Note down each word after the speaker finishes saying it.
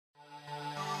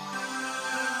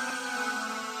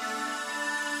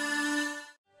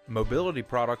Mobility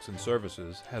Products and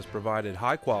Services has provided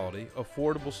high-quality,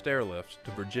 affordable stair lifts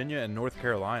to Virginia and North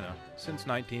Carolina since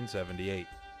 1978.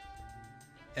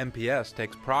 MPS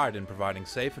takes pride in providing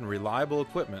safe and reliable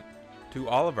equipment to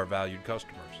all of our valued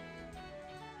customers.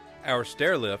 Our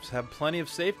stair lifts have plenty of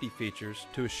safety features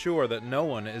to assure that no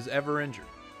one is ever injured.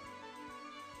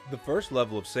 The first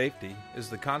level of safety is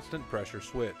the constant pressure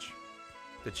switch.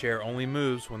 The chair only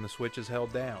moves when the switch is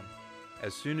held down.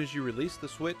 As soon as you release the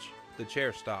switch, the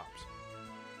chair stops.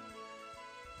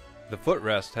 The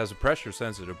footrest has a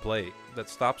pressure-sensitive plate that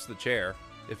stops the chair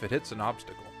if it hits an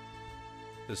obstacle.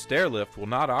 The stair lift will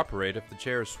not operate if the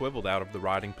chair is swiveled out of the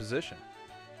riding position.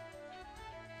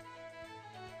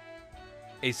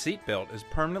 A seat belt is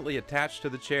permanently attached to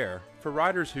the chair for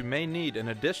riders who may need an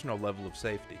additional level of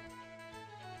safety.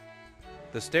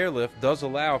 The stair lift does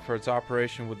allow for its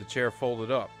operation with the chair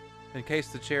folded up, in case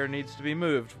the chair needs to be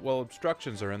moved while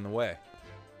obstructions are in the way.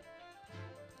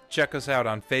 Check us out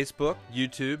on Facebook,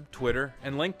 YouTube, Twitter,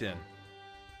 and LinkedIn.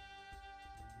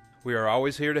 We are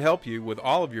always here to help you with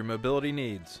all of your mobility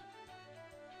needs.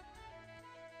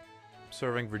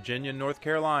 Serving Virginia and North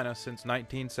Carolina since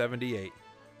 1978.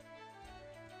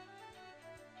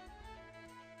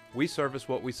 We service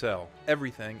what we sell,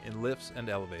 everything in lifts and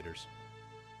elevators.